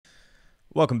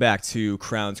Welcome back to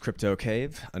Crown's Crypto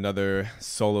Cave, another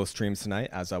solo stream tonight,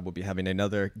 as I will be having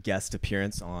another guest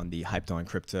appearance on the Hyped on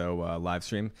Crypto live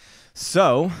stream.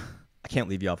 So, I can't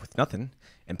leave you off with nothing.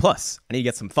 And plus, I need to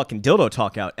get some fucking dildo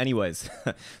talk out anyways.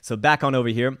 So back on over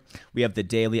here, we have the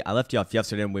daily. I left you off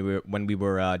yesterday when we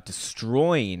were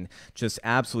destroying, just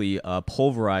absolutely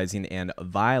pulverizing and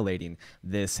violating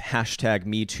this hashtag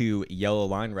 #MeToo yellow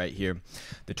line right here.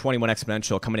 The 21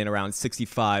 exponential coming in around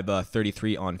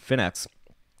 65.33 on Finex.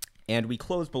 And we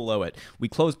closed below it. We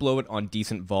closed below it on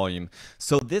decent volume.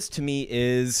 So this to me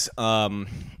is,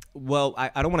 well,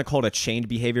 I don't want to call it a chained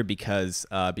behavior because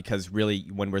really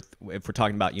if we're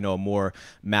talking about a more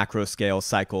macro scale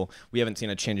cycle, we haven't seen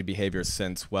a change of behavior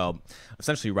since, well,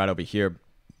 essentially right over here.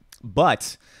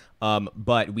 But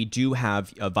we do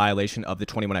have a violation of the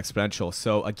 21 exponential.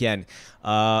 So again,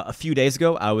 a few days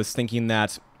ago, I was thinking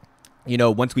that,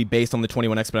 once we based on the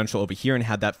 21 exponential over here and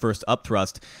had that first up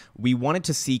thrust, we wanted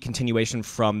to see continuation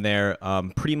from there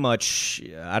pretty much,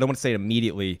 I don't want to say it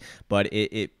immediately, but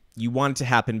you want it to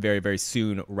happen very, very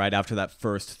soon right after that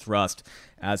first thrust.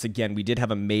 As again, we did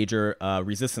have a major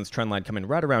resistance trend line coming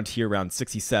right around here, around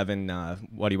 67,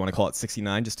 what do you want to call it,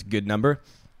 69, just a good number.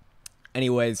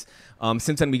 Anyways,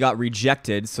 since then we got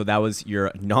rejected, so that was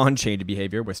your non-chained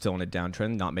behavior. We're still in a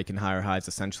downtrend, not making higher highs,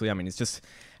 essentially. I mean, it's just,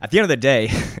 at the end of the day,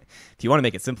 if you want to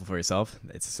make it simple for yourself,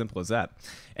 it's as simple as that.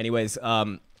 Anyways,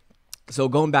 so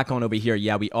going back on over here,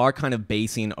 yeah, we are kind of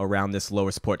basing around this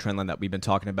lower support trend line that we've been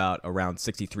talking about around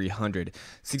 6,300.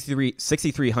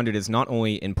 6,300 is not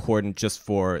only important just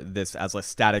for this as a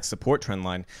static support trend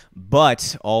line,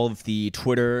 but all of the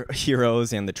Twitter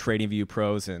heroes and the TradingView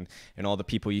pros and all the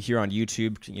people you hear on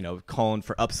YouTube, calling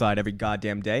for upside every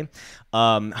goddamn day,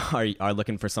 are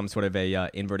looking for some sort of a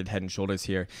inverted head and shoulders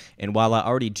here. And while I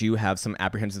already do have some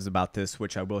apprehensions about this,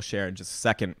 which I will share in just a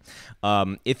second,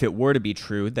 if it were to be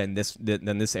true, then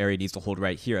this area needs to hold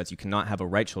right here, as you cannot have a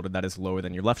right shoulder that is lower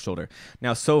than your left shoulder.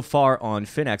 Now, so far on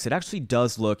Finex, it actually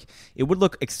does look, it would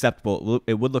look acceptable,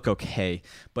 it would look okay,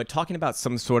 but talking about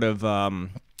some sort of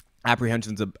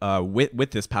apprehensions with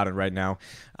this pattern right now,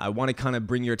 I want to kind of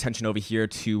bring your attention over here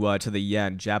to the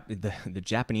yen, the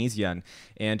Japanese yen,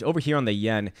 and over here on the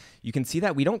yen, you can see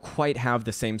that we don't quite have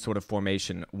the same sort of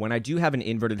formation. When I do have an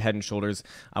inverted head and shoulders,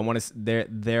 I want to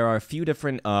there are a few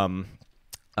different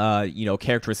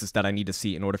characteristics that I need to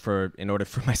see in order for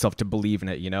myself to believe in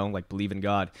it, like believe in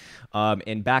God.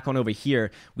 And back on over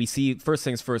here, we see, first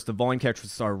things first, the volume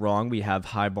characteristics are wrong. We have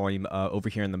high volume over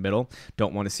here in the middle.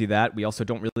 Don't want to see that. We also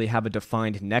don't really have a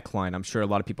defined neckline. I'm sure a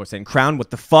lot of people are saying, Crown, what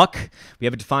the fuck? We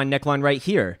have a defined neckline right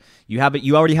here. You have it.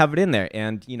 You already have it in there.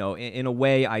 And, in a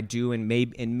way I do, and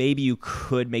maybe you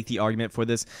could make the argument for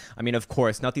this. I mean, of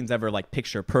course, nothing's ever like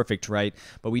picture perfect, right?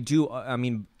 But we do,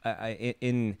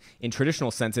 in traditional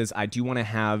senses, I do want to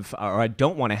have, or I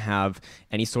don't want to have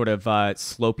any sort of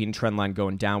sloping trend line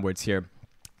going downwards here.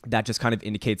 That just kind of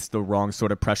indicates the wrong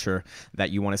sort of pressure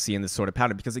that you want to see in this sort of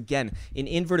pattern. Because again, in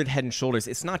inverted head and shoulders,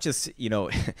 it's not just, I'm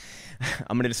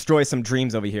going to destroy some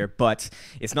dreams over here, but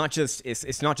it's not just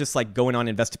like going on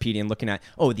Investopedia and looking at,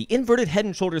 oh, the inverted head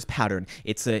and shoulders pattern.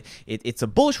 It's a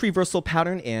bullish reversal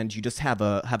pattern, and you just have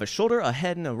a shoulder, a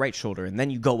head, and a right shoulder, and then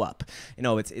you go up.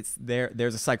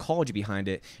 There's a psychology behind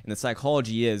it, and the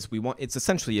psychology is it's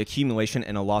essentially accumulation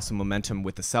and a loss of momentum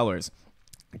with the sellers.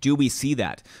 Do we see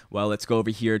that? Well, let's go over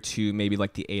here to maybe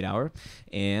like the 8-hour,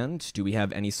 and do we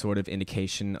have any sort of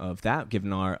indication of that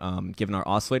given our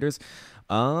oscillators?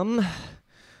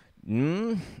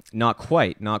 Not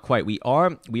quite. We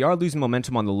are losing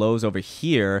momentum on the lows over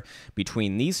here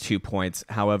between these 2 points.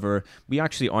 However, we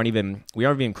actually aren't even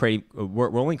creating.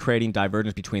 We're only creating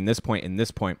divergence between this point and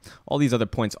this point. All these other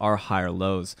points are higher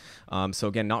lows. So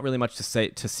again, not really much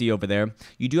to see over there.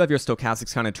 You do have your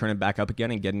stochastics kind of turning back up again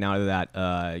and getting out of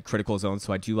that critical zone.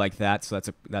 So I do like that. So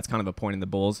that's kind of a point in the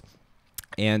bulls.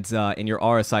 And your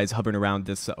RSI is hovering around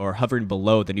this, or hovering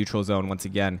below the neutral zone once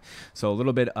again. So a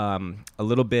little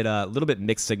bit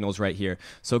mixed signals right here.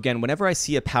 So again, whenever I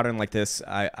see a pattern like this,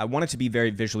 I want it to be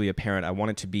very visually apparent. I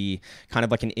want it to be kind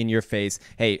of like an in-your-face,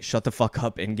 hey, shut the fuck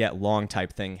up and get long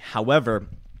type thing. However,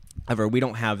 we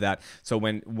don't have that. So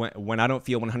when I don't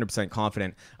feel 100%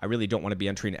 confident, I really don't want to be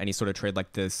entering any sort of trade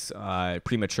like this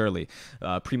prematurely.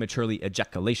 Prematurely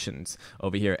ejaculations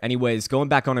over here. Anyways, going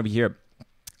back on over here.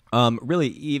 Really,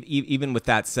 even with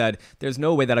that said, there's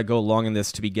no way that I go long in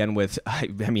this to begin with. I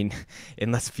mean,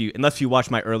 unless you watch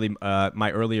my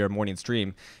earlier morning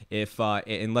stream,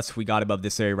 unless we got above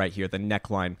this area right here, the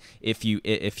neckline, if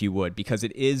you would, because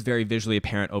it is very visually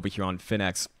apparent over here on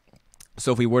Finex.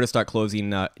 So if we were to start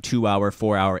closing 2-hour,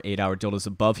 4-hour, 8-hour dildos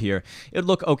above here, it would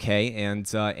look okay,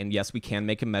 and yes, we can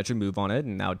make a measured move on it,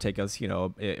 and that would take us,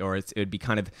 it would be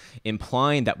kind of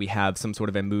implying that we have some sort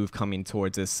of a move coming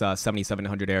towards this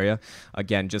 7,700 area.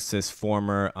 Again, just this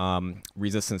former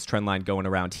resistance trend line going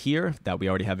around here that we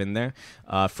already have in there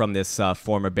from this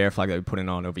former bear flag that we put in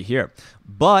on over here.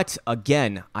 But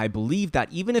again, I believe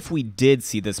that even if we did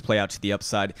see this play out to the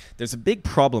upside, there's a big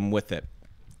problem with it.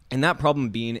 And that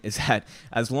problem being is that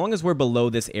as long as we're below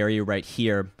this area right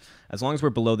here,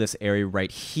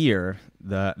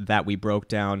 that we broke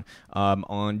down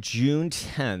on June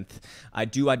 10th, I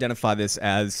do identify this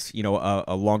as,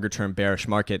 a longer-term bearish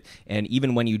market. And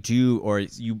even when you do, or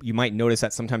you might notice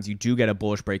that sometimes you do get a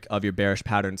bullish break of your bearish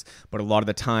patterns, but a lot of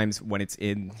the times when it's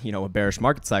in, a bearish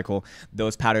market cycle,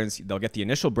 those patterns, they'll get the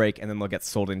initial break and then they'll get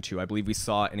sold into. I believe we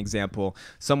saw an example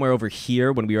somewhere over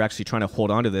here when we were actually trying to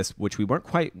hold on to this, which we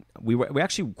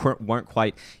actually weren't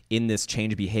quite in this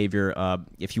change behavior.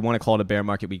 If you want to call it a bear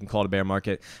market, we can call it a bear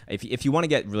market. If you want to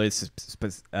get really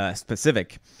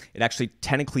specific, it actually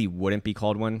technically wouldn't be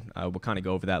called one. We'll kind of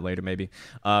go over that later maybe.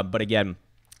 But again,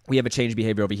 we have a change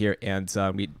behavior over here, and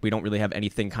we don't really have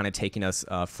anything kind of taking us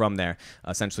from there.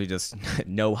 Essentially just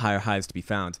no higher highs to be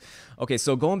found. Okay,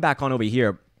 so going back on over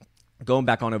here,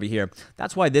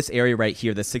 that's why this area right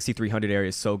here, the 6,300 area,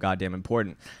 is so goddamn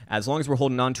important. As long as we're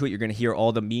holding on to it, you're going to hear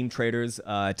all the meme traders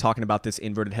talking about this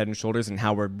inverted head and shoulders and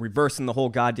how we're reversing the whole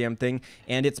goddamn thing.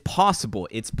 And it's possible.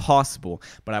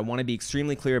 But I want to be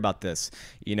extremely clear about this.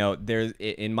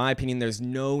 In my opinion, there's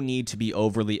no need to be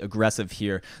overly aggressive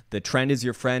here. The trend is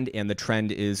your friend, and the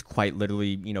trend is quite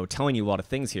literally, telling you a lot of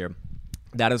things here.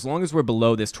 That as long as we're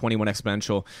below this 21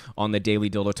 exponential on the daily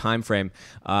dildo time frame,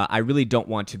 I really don't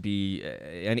want to be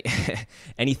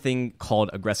anything called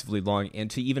aggressively long. And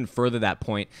to even further that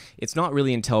point, it's not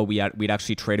really until we'd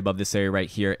actually trade above this area right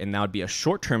here, and that would be a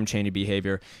short-term change of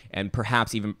behavior, and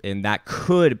perhaps even that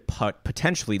could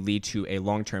potentially lead to a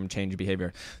long-term change of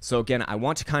behavior. So again, I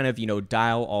want to kind of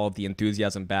dial all of the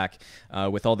enthusiasm back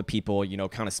with all the people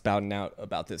kind of spouting out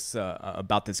about this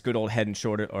good old head and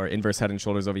shoulder or inverse head and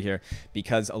shoulders over here.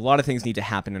 Because a lot of things need to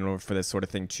happen in order for this sort of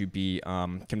thing to be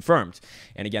confirmed.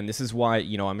 And again, this is why,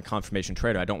 I'm a confirmation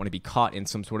trader. I don't want to be caught in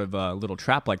some sort of a little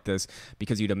trap like this,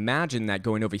 because you'd imagine that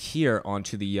going over here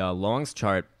onto the longs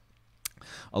chart,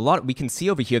 we can see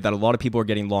over here that a lot of people are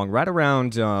getting long right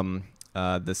around the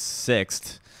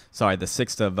 6th. Sorry, the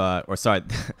 6th of,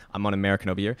 I'm on American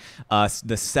over here.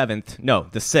 The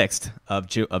 6th of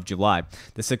July.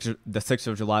 The 6th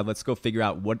of July, let's go figure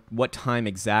out what time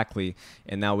exactly,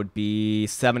 and that would be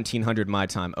 1700 my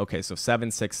time. Okay, so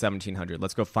 1700.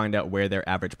 Let's go find out where their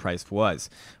average price was.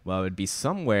 Well, it would be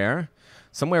somewhere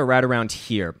right around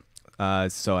here.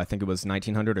 So I think it was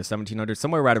 1900 or 1700,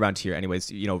 somewhere right around here.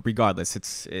 Anyways,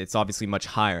 regardless, it's obviously much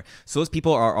higher. So those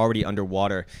people are already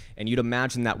underwater, and you'd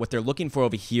imagine that what they're looking for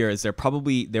over here is they were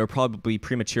probably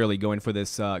prematurely going for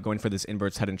this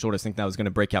inverse head and shoulders, thinking that was going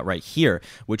to break out right here,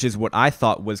 which is what I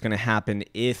thought was going to happen.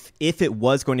 If it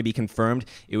was going to be confirmed,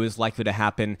 it was likely to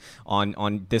happen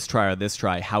on this try or this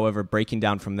try. However, breaking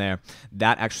down from there,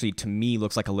 that actually to me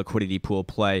looks like a liquidity pool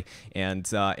play,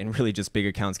 and really just big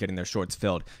accounts getting their shorts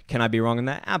filled. Can I be wrong on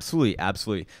that?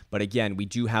 Absolutely. But again, we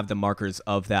do have the markers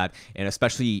of that, and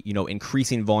especially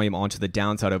increasing volume onto the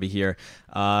downside over here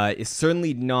is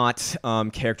certainly not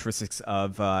characteristics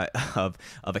of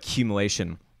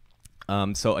accumulation.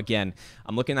 So again,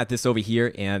 I'm looking at this over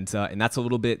here, and that's a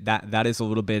little bit that is a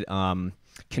little bit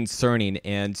concerning.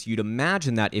 And you'd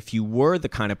imagine that if you were the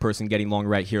kind of person getting long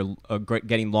right here,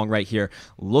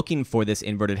 looking for this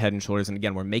inverted head and shoulders, and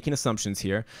again, we're making assumptions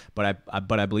here, but I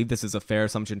believe this is a fair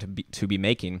assumption to be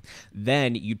making,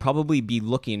 then you'd probably be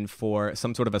looking for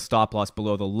some sort of a stop loss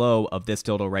below the low of this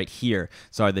dildo right here.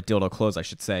 Sorry, the dildo close, I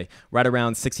should say, right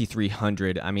around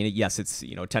 6,300. I mean, yes, it's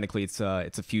technically it's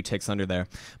a few ticks under there,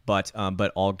 but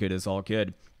all good is all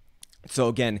good. So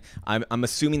again, I'm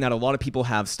assuming that a lot of people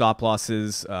have stop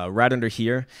losses right under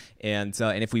here, and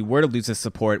if we were to lose this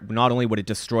support, not only would it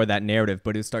destroy that narrative,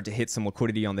 but it would start to hit some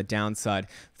liquidity on the downside,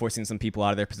 forcing some people out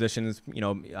of their positions.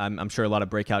 I'm sure a lot of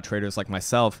breakout traders like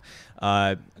myself,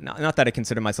 not that I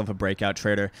consider myself a breakout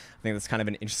trader. I think that's kind of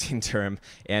an interesting term,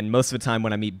 and most of the time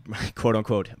when I meet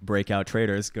quote-unquote breakout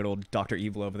traders, good old Dr.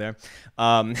 Evil over there,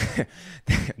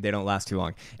 they don't last too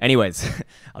long. Anyways,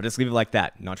 I'll just leave it like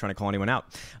that. Not trying to call anyone out.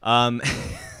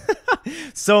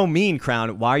 So mean,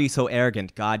 Crown. Why are you so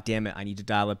arrogant? God damn it. I need to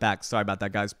dial it back. Sorry about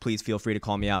that, guys. Please feel free to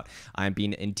call me out. I am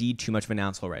being indeed too much of an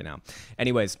asshole right now.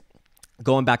 Anyways,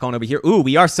 Going back on over here. Ooh,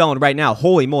 we are selling right now.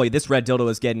 Holy moly, this red dildo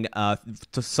is getting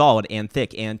solid and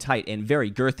thick and tight and very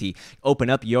girthy. Open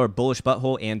up your bullish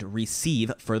butthole and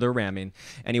receive further ramming.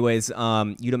 Anyways,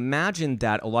 you'd imagine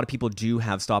that a lot of people do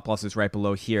have stop losses right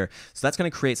below here. So that's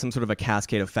going to create some sort of a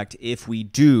cascade effect if we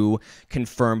do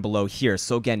confirm below here.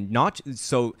 So again,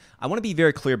 I want to be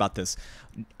very clear about this.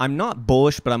 I'm not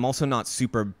bullish, but I'm also not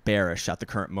super bearish at the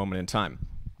current moment in time.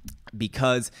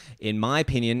 Because in my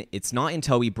opinion, it's not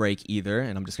until we break either,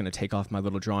 and I'm just going to take off my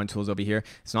little drawing tools over here.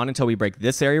 It's not until we break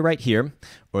this area right here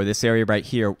or this area right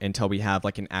here until we have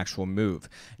like an actual move.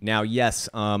 Now, yes,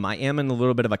 I am in a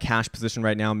little bit of a cash position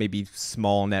right now, maybe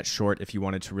small net short if you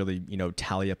wanted to really,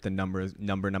 tally up the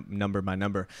number by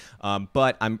number.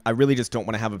 But I really just don't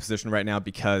want to have a position right now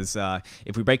because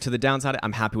if we break to the downside,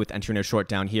 I'm happy with entering a short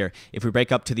down here. If we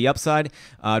break up to the upside,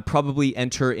 I'd probably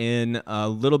enter in a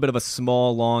little bit of a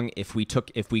small long if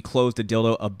we closed a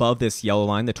dildo above this yellow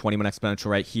line, the 20-minute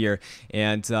exponential right here,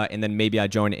 and then maybe I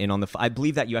join in on I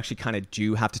believe that you actually kind of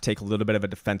do have to take a little bit of a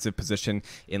defensive position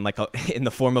in in the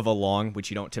form of a long,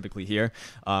 which you don't typically hear,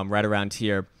 right around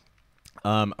here.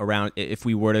 Around if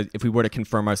we were to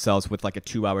confirm ourselves with like a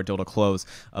 2-hour dildo close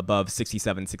above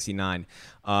 67, 69.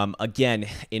 Again,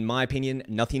 in my opinion,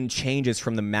 nothing changes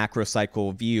from the macro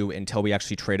cycle view until we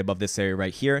actually trade above this area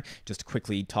right here. Just to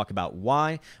quickly talk about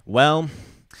why. Well,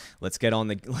 let's get out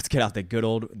the good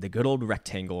old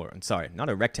rectangle. I'm sorry, not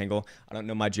a rectangle. I don't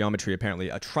know my geometry apparently.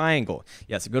 A triangle.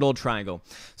 Yes, a good old triangle.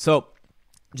 So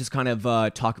just kind of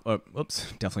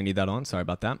oops, definitely need that on. Sorry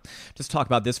about that. Just talk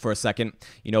about this for a second.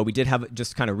 We did have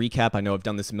just kind of recap. I know I've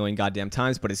done this a million goddamn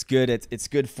times, but it's good. It's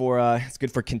good for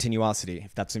continuosity,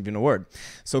 if that's even a word.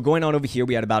 So going on over here,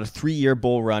 we had about a 3-year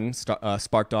bull run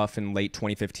sparked off in late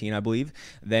 2015, I believe.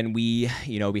 Then we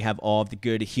have all of the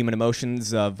good human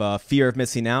emotions of fear of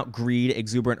missing out, greed,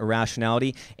 exuberant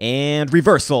irrationality, and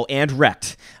reversal and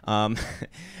wrecked.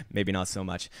 Maybe not so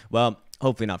much. Well,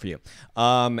 hopefully not for you.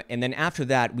 And then after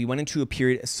that, we went into a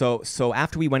period. So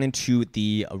after we went into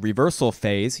the reversal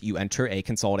phase, you enter a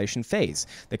consolidation phase.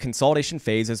 The consolidation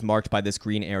phase is marked by this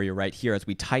green area right here as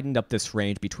we tightened up this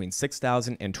range between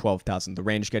 6,000 and 12,000. The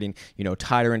range getting,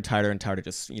 tighter and tighter and tighter,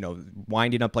 just,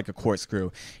 winding up like a corkscrew.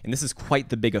 And this is quite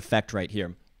the big effect right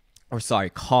here. Or sorry,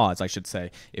 cause, I should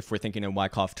say, if we're thinking in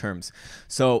Wyckoff terms.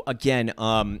 So again,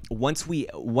 once we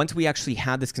actually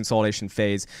had this consolidation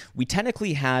phase, we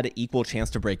technically had equal chance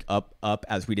to break up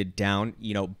as we did down,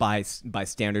 by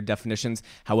standard definitions.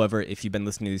 However, if you've been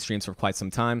listening to these streams for quite some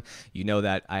time, you know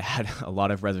that I had a lot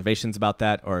of reservations about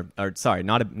that, or sorry,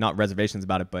 not reservations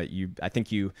about it, but I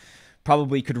think you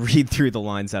probably could read through the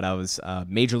lines that I was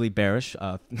majorly bearish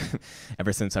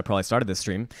ever since I probably started this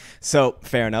stream. So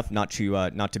fair enough, not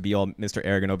to be all Mr.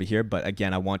 Arrogant over here, but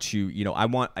again, I want you,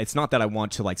 it's not that I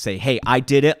want to like say, hey, I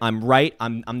did it, I'm right,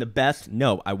 I'm the best.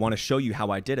 No, I want to show you how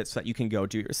I did it so that you can go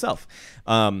do it yourself.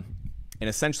 And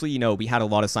essentially, we had a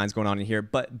lot of signs going on in here,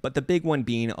 but the big one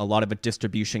being a lot of a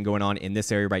distribution going on in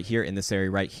this area right here, in this area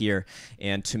right here.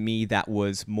 And to me, that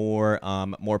was more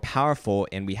powerful,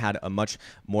 and we had a much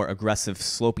more aggressive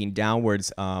sloping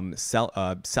downwards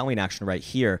selling action right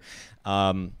here.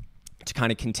 To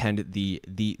kind of contend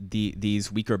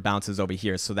these weaker bounces over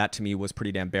here. So that to me was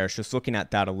pretty damn bearish, just looking at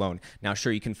that alone. Now,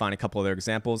 sure, you can find a couple other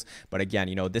examples, but again,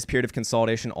 this period of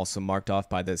consolidation also marked off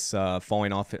by this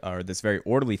falling off, or this very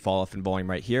orderly fall off in volume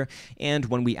right here. And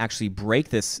when we actually break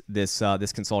this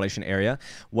consolidation area,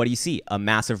 what do you see? A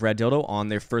massive red dildo on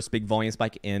their first big volume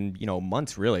spike in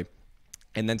months, really.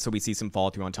 And then so we see some follow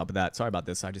through on top of that. Sorry about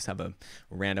this. I just have a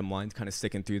random line kind of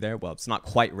sticking through there. Well, it's not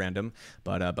quite random,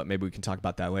 but maybe we can talk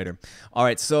about that later. All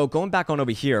right, so going back on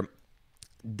over here,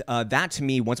 that to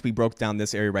me, once we broke down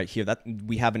this area right here, that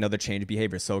we have another change of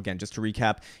behavior. So again, just to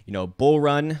recap, bull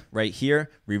run right here,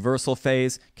 reversal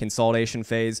phase, consolidation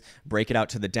phase, break it out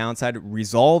to the downside,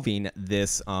 resolving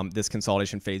this this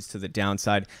consolidation phase to the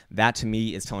downside. That to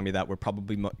me is telling me that we're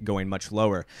probably going much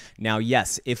lower. Now,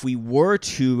 yes, if we were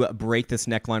to break this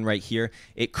neckline right here,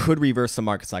 it could reverse the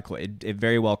market cycle. It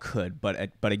very well could,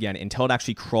 but again, until it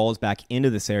actually crawls back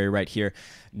into this area right here,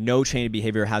 no change of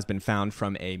behavior has been found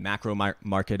from a macro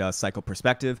market cycle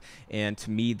perspective. And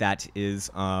to me, that is,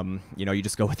 you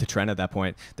just go with the trend at that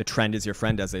point. The trend is your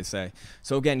friend, as they say.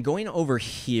 So again, going over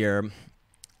here,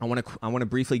 I want to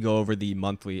briefly go over the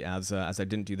monthly as I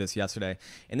didn't do this yesterday,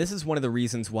 and this is one of the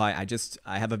reasons why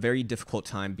I have a very difficult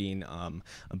time being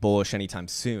bullish anytime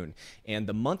soon. And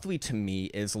the monthly to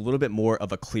me is a little bit more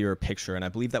of a clearer picture, and I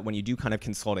believe that when you do kind of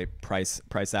consolidate price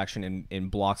action in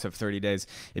blocks of 30 days,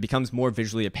 it becomes more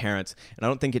visually apparent. And I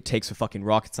don't think it takes a fucking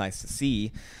rocket science to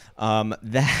see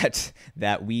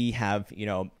that we have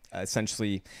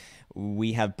essentially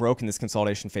we have broken this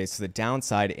consolidation phase to the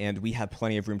downside, and we have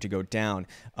plenty of room to go down.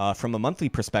 From a monthly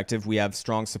perspective, we have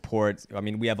strong support. I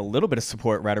mean, we have a little bit of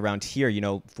support right around here,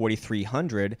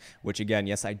 4,300, which again,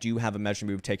 yes, I do have a measure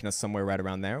move taking us somewhere right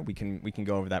around there. We can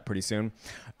go over that pretty soon.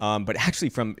 But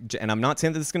actually and I'm not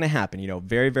saying that this is going to happen,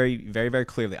 very, very, very, very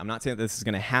clearly. I'm not saying that this is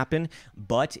going to happen,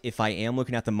 but if I am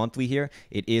looking at the monthly here,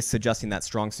 it is suggesting that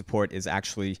strong support is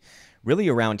actually really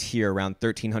around here, around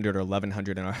 1,300 or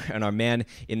 1,100, and our man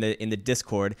in the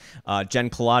Discord, Jen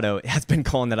Collado, has been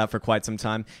calling that out for quite some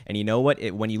time. And you know what?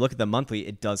 When you look at the monthly,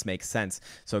 it does make sense.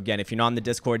 So again, if you're not in the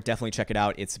Discord, definitely check it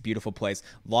out. It's a beautiful place.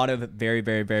 A lot of very,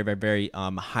 very, very, very, very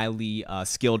highly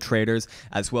skilled traders,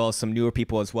 as well as some newer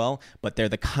people as well. But they're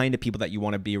the kind of people that you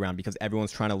want to be around because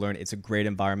everyone's trying to learn. It's a great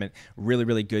environment. Really,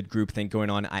 really good group thing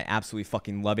going on. I absolutely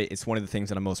fucking love it. It's one of the things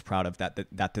that I'm most proud of,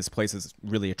 that this place has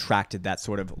really attracted that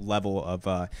sort of level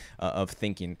of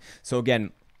thinking. So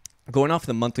again, going off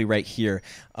the monthly right here,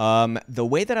 the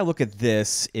way that I look at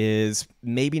this is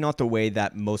maybe not the way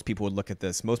that most people would look at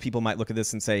this. Most people might look at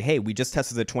this and say, hey, we just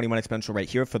tested the 21 exponential right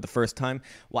here for the first time.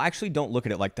 Well, I actually don't look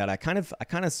at it like that. I kind of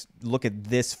look at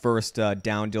this first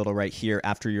down dildo right here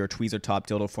after your tweezer top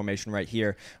dildo formation right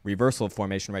here, reversal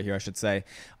formation right here, I should say,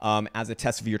 as a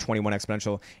test of your 21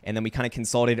 exponential. And then we kind of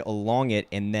consolidated along it,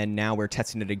 and then now we're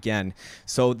testing it again.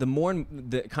 So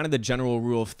the general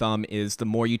rule of thumb is the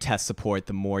more you test support,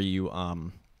 the more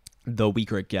the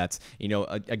weaker it gets.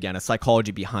 Again, a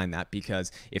psychology behind that,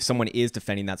 because if someone is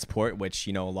defending that support, which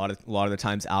a lot of the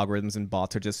times algorithms and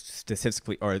bots are just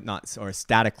statistically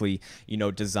statically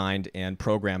designed and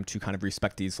programmed to kind of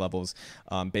respect these levels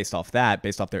based off their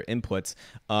inputs.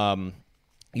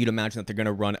 You'd imagine that they're going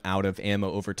to run out of ammo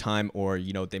over time, or,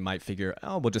 they might figure,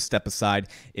 oh, we'll just step aside.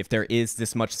 If there is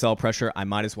this much sell pressure, I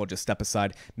might as well just step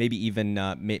aside, maybe even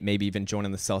join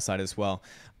on the sell side as well.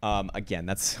 Again,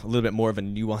 that's a little bit more of a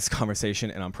nuanced conversation,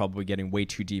 and I'm probably getting way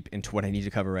too deep into what I need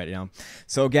to cover right now.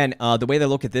 So again, the way that I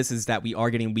look at this is that we are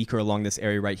getting weaker along this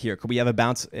area right here. Could we have a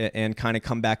bounce and kind of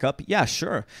come back up? Yeah,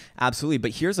 sure. Absolutely.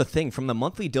 But here's the thing. From the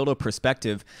monthly dildo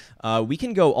perspective, we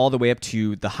can go all the way up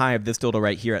to the high of this dildo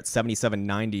right here at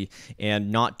 77.90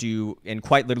 and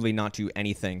quite literally not do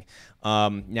anything.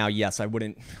 Now, yes, I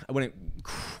wouldn't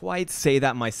quite say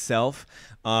that myself.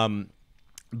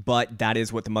 But that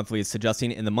is what the monthly is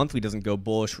suggesting, and the monthly doesn't go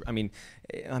bullish. I mean,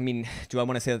 do I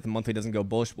want to say that the monthly doesn't go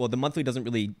bullish? Well, the monthly doesn't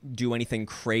really do anything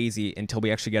crazy until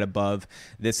we actually get above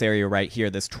this area right here,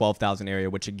 this 12,000 area,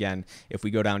 which again, if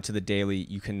we go down to the daily,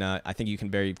 you can, I think you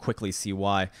can very quickly see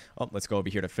why. Oh, let's go over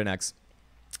here to Finex.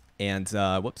 And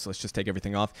whoops, let's just take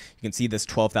everything off. You can see this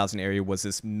 12,000 area was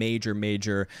this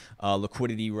major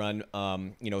liquidity run,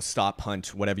 stop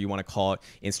hunt, whatever you want to call it,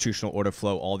 institutional order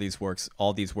flow. All these words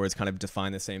kind of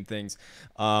define the same things.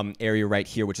 Area right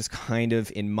here, which is kind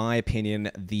of, in my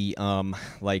opinion, the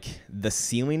the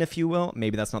ceiling, if you will.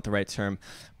 Maybe that's not the right term,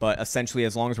 but essentially,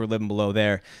 as long as we're living below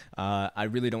there, I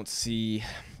really don't see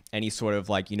any sort of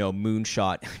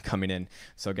moonshot coming in.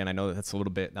 So again, I know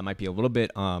that might be a little bit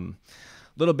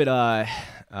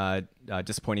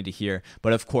disappointing to hear,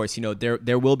 but of course,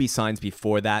 there will be signs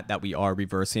before that we are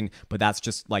reversing, but that's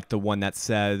just like the one that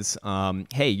says,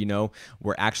 hey,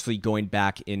 we're actually going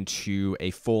back into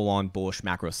a full-on bullish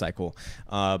macro cycle.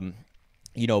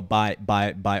 By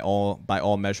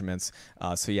all measurements.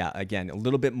 So yeah, again, a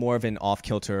little bit more of an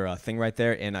off-kilter thing right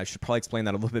there, and I should probably explain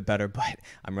that a little bit better, but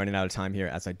I'm running out of time here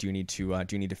as I do need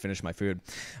to finish my food.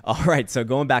 All right, so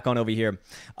going back on over here,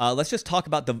 let's just talk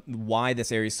about why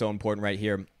this area is so important right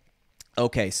here.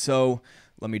 Okay, so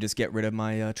let me just get rid of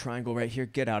my triangle right here.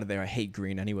 Get out of there. I hate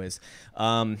green anyways.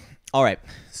 All right,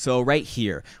 so right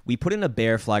here, we put in a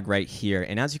bear flag right here,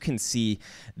 and as you can see,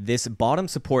 this bottom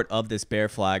support of this bear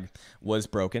flag was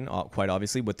broken, quite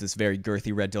obviously, with this very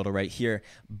girthy red dildo right here.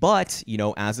 But,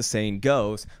 as the saying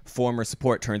goes, former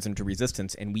support turns into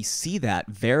resistance, and we see that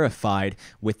verified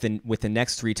with the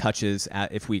next three touches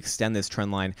if we extend this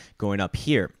trend line going up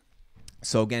here.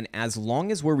 So again, as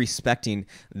long as we're respecting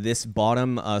this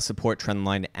bottom support trend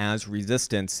line as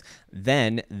resistance,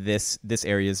 then this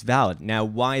area is valid. Now,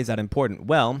 why is that important?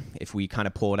 Well, if we kind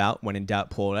of pull it out, when in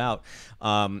doubt, pull it out,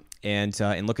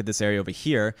 and look at this area over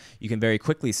here, you can very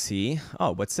quickly see,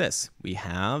 oh, what's this? We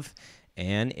have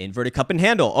an inverted cup and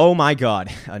handle. Oh my God,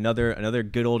 another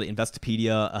good old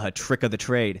Investopedia trick of the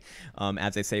trade,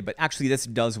 as they say. But actually, this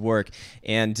does work.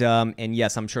 And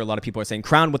yes, I'm sure a lot of people are saying,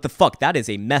 Crown, what the fuck? That is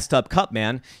a messed up cup,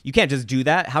 man. You can't just do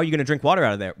that. How are you gonna drink water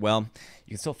out of there? Well, you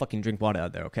can still fucking drink water out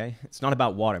of there, okay? It's not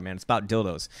about water, man. It's about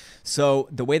dildos. So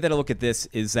the way that I look at this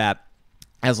is that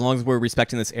as long as we're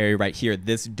respecting this area right here,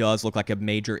 this does look like a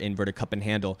major inverted cup and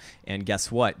handle. And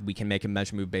guess what? We can make a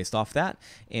measure move based off that.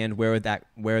 And where would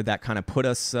that kind of put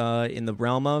us in the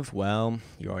realm of? Well,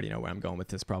 you already know where I'm going with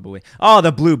this probably. Oh,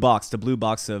 the blue box of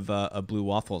blue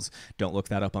waffles. Don't look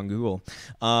that up on Google.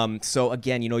 So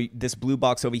again, you know, this blue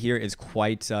box over here is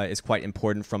quite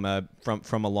important from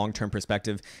a long-term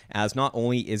perspective, as not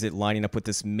only is it lining up with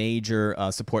this major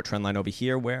support trend line over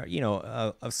here, where, you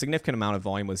know, a significant amount of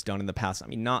volume was done in the past. I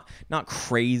mean, not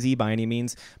crazy by any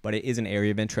means, but it is an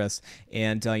area of interest.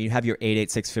 And you have your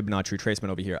 886 Fibonacci retracement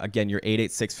over here. Again, your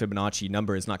 886 Fibonacci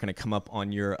number is not going to come up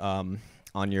on your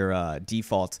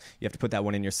default. You have to put that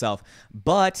one in yourself.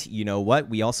 But you know what?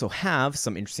 We also have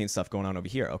some interesting stuff going on over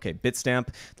here. Okay,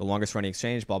 Bitstamp, the longest running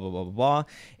exchange, blah, blah, blah, blah, blah.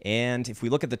 And if we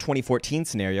look at the 2014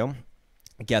 scenario,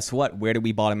 guess what? Where did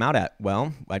we bottom out at?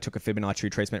 Well, I took a Fibonacci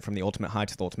retracement from the ultimate high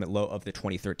to the ultimate low of the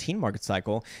 2013 market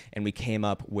cycle, and we came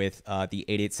up with the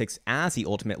 886 as the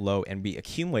ultimate low, and we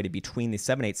accumulated between the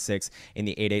 786 and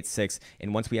the 886.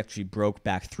 And once we actually broke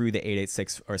back through the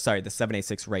 886, or sorry, the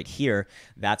 786 right here,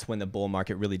 that's when the bull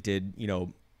market really did, you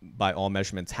know, by all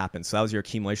measurements happen. So that was your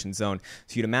accumulation zone.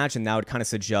 So you'd imagine that would kind of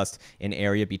suggest an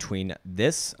area between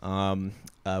this,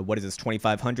 what is this,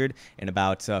 2,500 and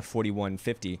about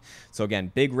 4,150. So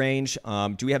again, big range.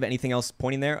 Do we have anything else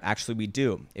pointing there? Actually, we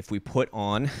do. If we put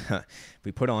on,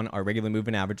 our regular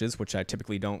moving averages, which I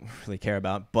typically don't really care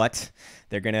about, but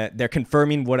they're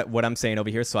confirming what I'm saying over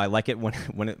here. So I like it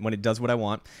when it does what I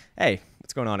want. Hey,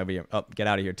 what's going on over here? Oh, get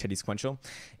out of here, titty sequential,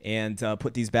 and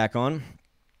put these back on.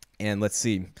 And let's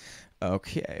see.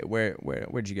 Okay,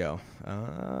 where'd you go?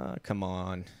 Come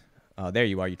on. There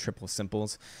you are, you triple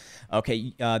simples.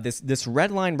 Okay, this red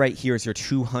line right here is your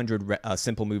 200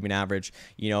 simple moving average.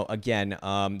 You know, again,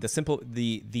 the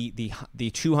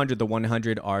 200, the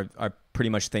 100 are pretty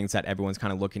much things that everyone's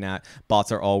kind of looking at.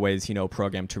 Bots are always, you know,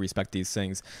 programmed to respect these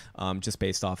things, just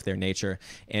based off their nature.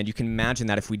 And you can imagine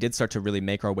that if we did start to really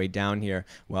make our way down here,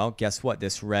 well, guess what?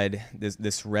 This red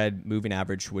moving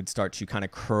average would start to kind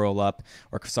of curl,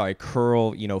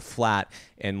 you know, flat,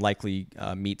 and likely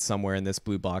meet somewhere in this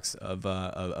blue box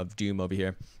of doom over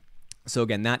here. So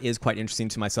again, that is quite interesting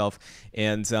to myself.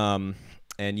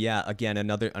 And yeah, again,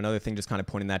 another thing just kind of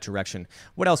pointing that direction.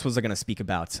 What else was I going to speak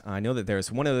about? I know that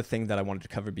there's one other thing that I wanted to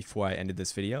cover before I ended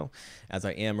this video, as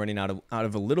I am running out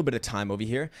of a little bit of time over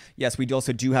here. Yes, we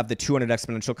also do have the 200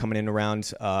 exponential coming in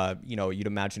around, you know, you'd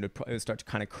imagine it would start to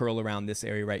kind of curl around this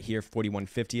area right here,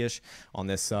 4150-ish on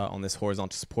this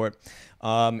horizontal support.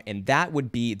 And that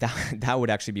would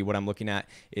actually be what I'm looking at,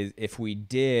 is if we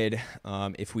did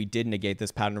negate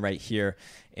this pattern right here,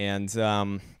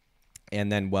 and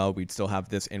then, well, we'd still have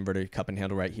this inverted cup and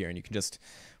handle right here. And you can just,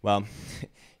 well,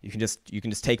 you can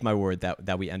just take my word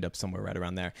that we end up somewhere right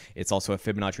around there. It's also a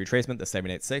Fibonacci retracement, the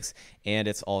 786, and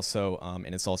it's also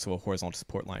a horizontal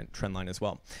support line, trend line as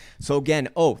well. So again,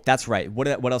 oh, that's right. What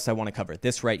else I want to cover?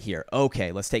 This right here.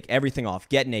 Okay, let's take everything off.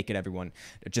 Get naked, everyone.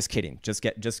 Just kidding. Just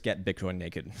get Bitcoin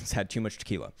naked. It's had too much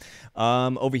tequila.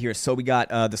 Over here, so we got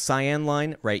the cyan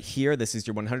line right here. This is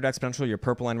your 100 exponential. Your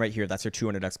purple line right here, that's your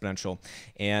 200 exponential.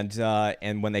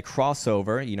 And when they cross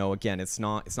over, you know, again, it's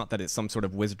not that it's some sort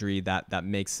of wizardry that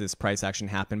makes this price action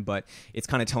happen, but it's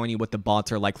kind of telling you what the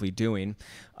bots are likely doing,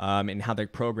 and how they're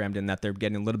programmed, and that they're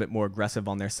getting a little bit more aggressive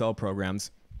on their sell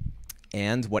programs.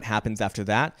 And what happens after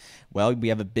that? Well, we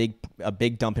have a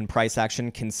big dump in price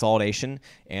action, consolidation,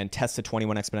 and test the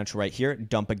 21 exponential right here.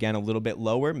 Dump again a little bit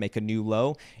lower, make a new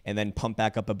low, and then pump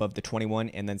back up above the 21,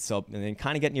 and then sell, and then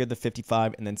kind of get near the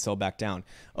 55, and then sell back down.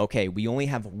 Okay, we only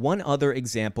have one other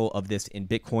example of this in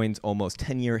Bitcoin's almost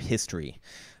 10-year history.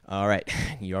 All right,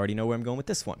 you already know where I'm going with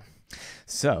this one.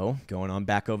 So going on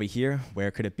back over here, where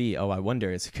could it be? Oh, I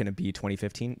wonder, is it going to be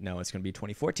 2015? No, it's going to be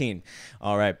 2014.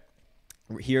 All right.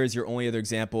 Here is your only other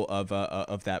example of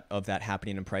that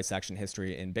happening in price action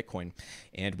history in Bitcoin.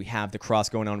 And we have the cross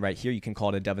going on right here. You can call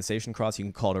it a devastation cross. You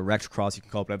can call it a wrecked cross. You can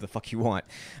call it whatever the fuck you want.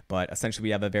 But essentially,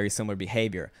 we have a very similar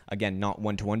behavior. Again, not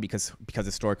one-to-one because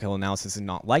historical analysis is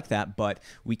not like that. But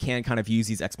we can kind of use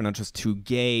these exponentials to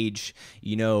gauge,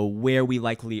 you know, where we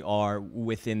likely are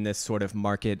within this sort of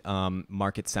market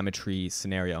symmetry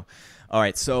scenario. All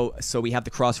right, so we have the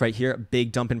cross right here,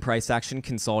 big dump in price action,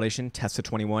 consolidation, test to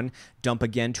 21, dump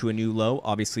again to a new low.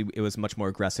 Obviously, it was much more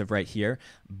aggressive right here,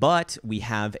 but we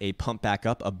have a pump back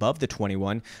up above the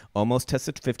 21, almost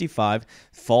tested 55,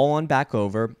 fall on back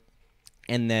over,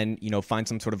 and then, you know, find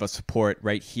some sort of a support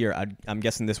right here. I'm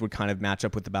guessing this would kind of match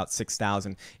up with about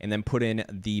 6,000, and then put in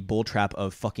the bull trap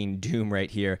of fucking doom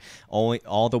right here,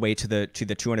 all the way to the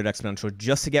 200 exponential,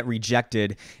 just to get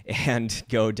rejected and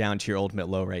go down to your ultimate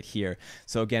low right here.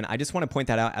 So again, I just want to point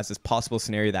that out as this possible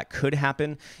scenario that could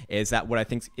happen. Is that what I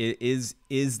think is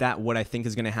that what I think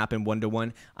is going to happen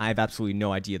 1-to-1? I have absolutely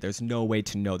no idea. There's no way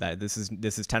to know that. This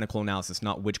is technical analysis,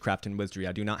 not witchcraft and wizardry.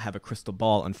 I do not have a crystal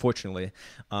ball, unfortunately,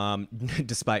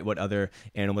 despite what other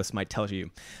analysts might tell you.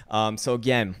 So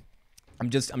again, I'm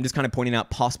just kind of pointing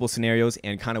out possible scenarios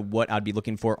and kind of what I'd be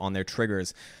looking for on their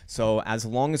triggers. So as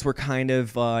long as we're kind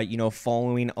of you know,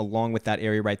 following along with that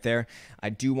area right there,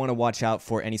 I do want to watch out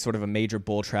for any sort of a major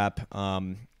bull trap,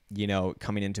 you know,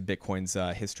 coming into Bitcoin's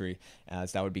history,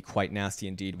 as that would be quite nasty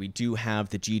indeed. We do have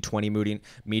the G20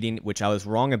 meeting, which I was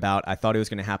wrong about. I thought it was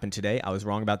going to happen today. I was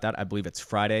wrong about that. I believe it's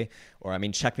Friday, or I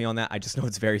mean, check me on that. I just know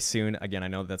it's very soon. Again, I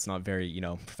know that's not very, you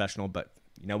know, professional, but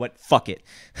you know what? Fuck it.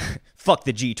 Fuck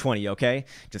the G20, okay?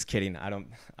 Just kidding. I don't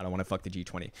want to fuck the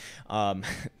G20.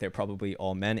 They're probably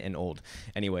all men and old.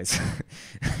 Anyways,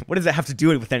 what does that have to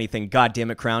do with anything? God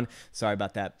damn it, Crown. Sorry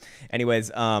about that.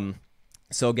 Anyways,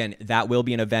 so again, that will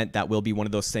be an event. That will be one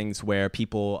of those things where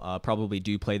people probably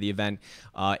do play the event.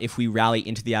 If we rally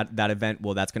into that event,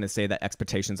 well, that's going to say that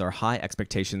expectations are high.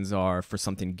 Expectations are for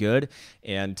something good.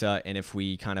 And if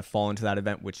we kind of fall into that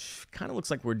event, which kind of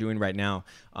looks like we're doing right now,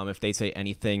 if they say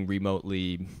anything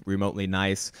remotely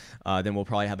nice, then we'll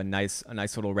probably have a nice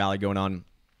little rally going on.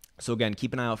 So again,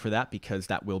 keep an eye out for that, because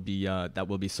that will be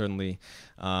certainly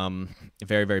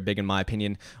very, very big in my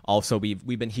opinion. Also,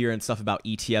 we've been hearing stuff about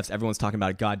ETFs. Everyone's talking about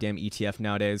a goddamn ETF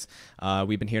nowadays.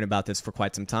 We've been hearing about this for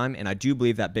quite some time, and I do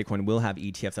believe that Bitcoin will have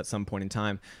ETFs at some point in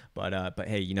time. But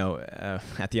hey, you know,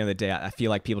 at the end of the day, I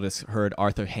feel like people just heard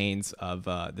Arthur Haynes, of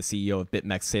the CEO of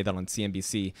BitMEX, say that on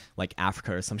CNBC, like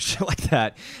Africa or some shit like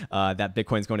that, that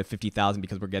Bitcoin's going to 50,000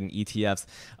 because we're getting ETFs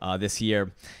this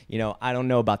year. You know, I don't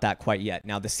know about that quite yet.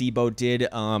 Now, the SIBO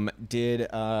did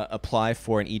apply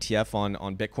for an ETF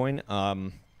on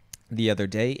Bitcoin the other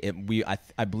day.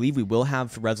 I believe we will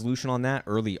have resolution on that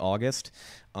early August.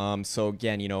 So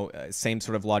again, you know, same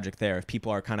sort of logic there. If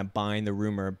people are kind of buying the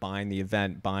rumor, buying the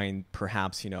event, buying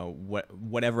perhaps, you know,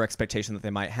 whatever expectation that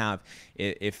they might have,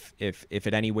 if it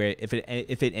in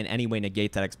any way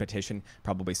negates that expectation,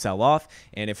 probably sell off.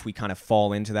 And if we kind of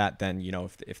fall into that, then, you know,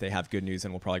 if they have good news,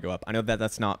 then we'll probably go up. I know that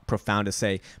that's not profound to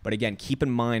say, but again, keep in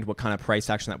mind what kind of price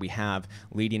action that we have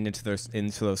leading into those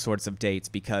sorts of dates,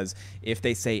 because if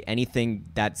they say anything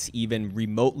that's even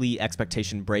remotely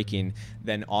expectation breaking,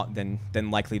 then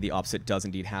likely the opposite does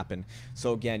indeed happen.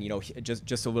 So again, you know,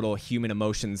 just a little human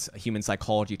emotions, human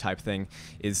psychology type thing,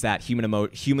 is that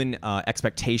human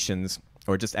expectations,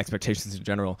 or just expectations in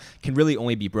general, can really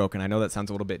only be broken. I know that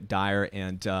sounds a little bit dire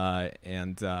and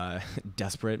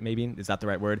desperate, maybe. Is that the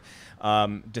right word?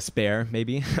 Despair,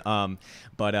 maybe.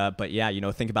 But yeah, you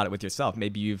know, think about it with yourself.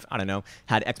 Maybe you've, I don't know,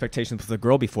 had expectations with a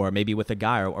girl before, maybe with a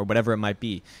guy, or whatever it might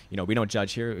be. You know, we don't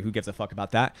judge here. Who gives a fuck about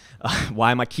that?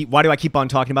 Why do I keep on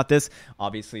talking about this?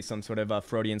 Obviously, some sort of a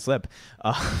Freudian slip.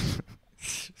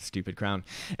 Stupid Crown.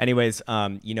 Anyways,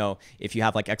 you know, if you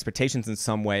have like expectations in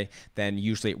some way, then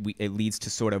usually it leads to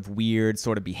sort of weird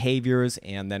sort of behaviors.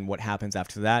 And then what happens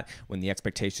after that, when the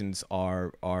expectations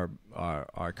are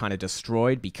kind of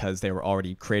destroyed because they were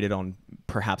already created on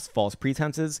perhaps false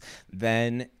pretenses,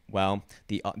 then, well,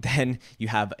 then you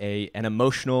have an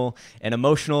emotional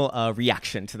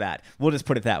reaction to that. We'll just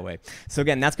put it that way. So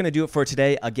again, that's going to do it for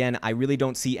today. Again, I really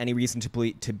don't see any reason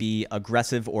to be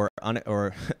aggressive or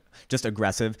just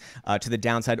aggressive to the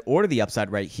downside or to the upside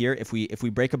right here. If we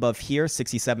break above here,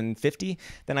 67.50,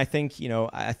 then I think, you know,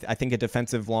 I think a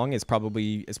defensive long is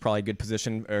probably a good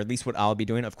position, or at least what I'll be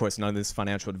doing. Of course, none of this is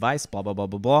financial advice. Blah blah blah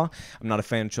blah blah. I'm not a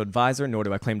financial advisor, nor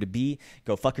do I claim to be.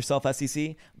 Go fuck yourself,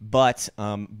 SEC. But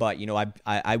you know,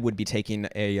 I would be taking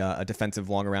a defensive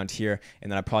long around here,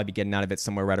 and then I'd probably be getting out of it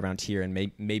somewhere right around here, and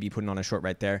maybe putting on a short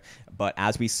right there. But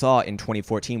as we saw in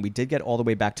 2014, we did get all the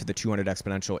way back to the 200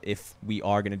 exponential if we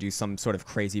are going to do some sort of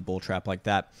crazy bull trap like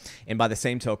that. And by the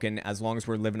same token, as long as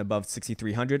we're living above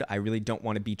 6,300, I really don't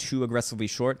want to be too aggressively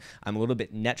short. I'm a little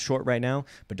bit net short right now,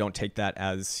 but don't take that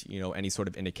as, you know, any sort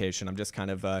of indication. I'm just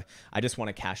kind of I just want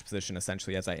a cash position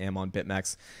essentially, as I am on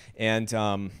BitMEX.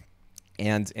 And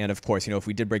And of course, if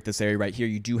we did break this area right here,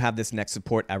 you do have this next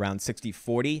support around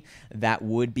 60.40. That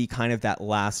would be kind of that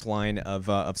last line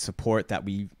of support that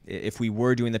if we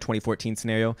were doing the 2014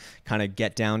 scenario, kind of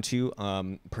get down to.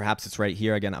 Perhaps it's right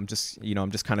here. Again, I'm just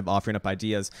kind of offering up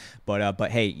ideas.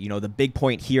 But hey, the big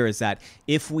point here is that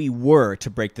if we were to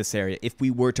break this area, if we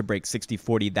were to break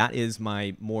 60.40, that is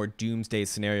my more doomsday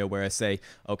scenario where I say,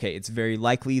 okay, it's very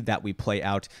likely that we play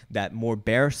out that more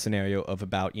bear scenario of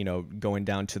about going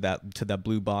down to that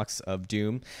blue box of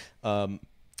doom,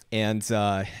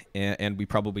 and we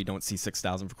probably don't see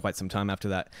 6,000 for quite some time after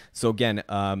that. So again,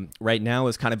 right now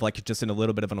is kind of like just in a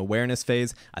little bit of an awareness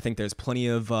phase. I think there's plenty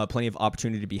of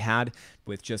opportunity to be had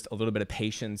with just a little bit of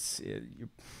patience.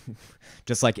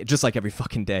 Just like every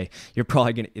fucking day, you're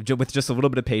probably gonna, with just a little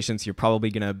bit of patience, you're probably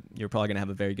gonna have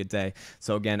a very good day.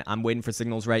 So again, I'm waiting for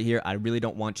signals right here. I really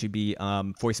don't want to be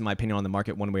forcing my opinion on the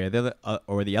market one way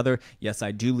or the other. Yes,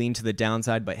 I do lean to the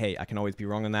downside, but hey, I can always be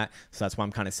wrong on that. So that's why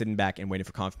I'm kind of sitting back and waiting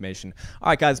for confirmation. All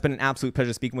right, guys, it's been an absolute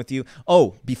pleasure speaking with you.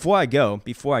 Oh, before I go,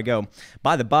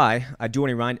 by the by, I do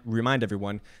want to remind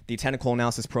everyone the technical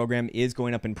analysis program is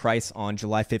going up in price on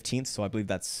July 15th. So I believe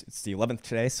it's the 11th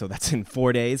today. So that's in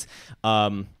 4 days.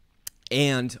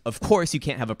 And of course, you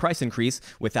can't have a price increase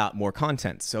without more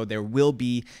content. So there will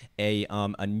be a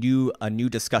new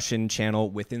discussion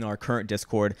channel within our current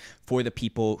Discord for the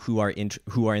people who are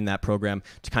in that program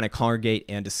to kind of congregate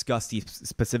and discuss the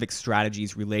specific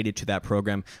strategies related to that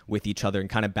program with each other and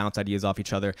kind of bounce ideas off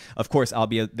each other. Of course, I'll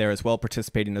be there as well,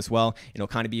 participating as well. It'll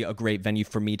kind of be a great venue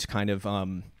for me to kind of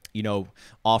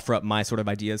offer up my sort of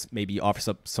ideas, maybe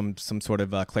offer up some sort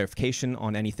of clarification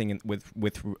on anything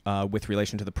with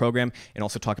relation to the program, and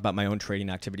also talk about my own trading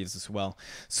activities as well.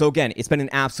 So again, it's been an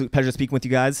absolute pleasure speaking with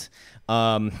you guys.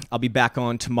 I'll be back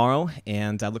on tomorrow,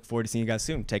 and I look forward to seeing you guys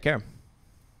soon. Take care.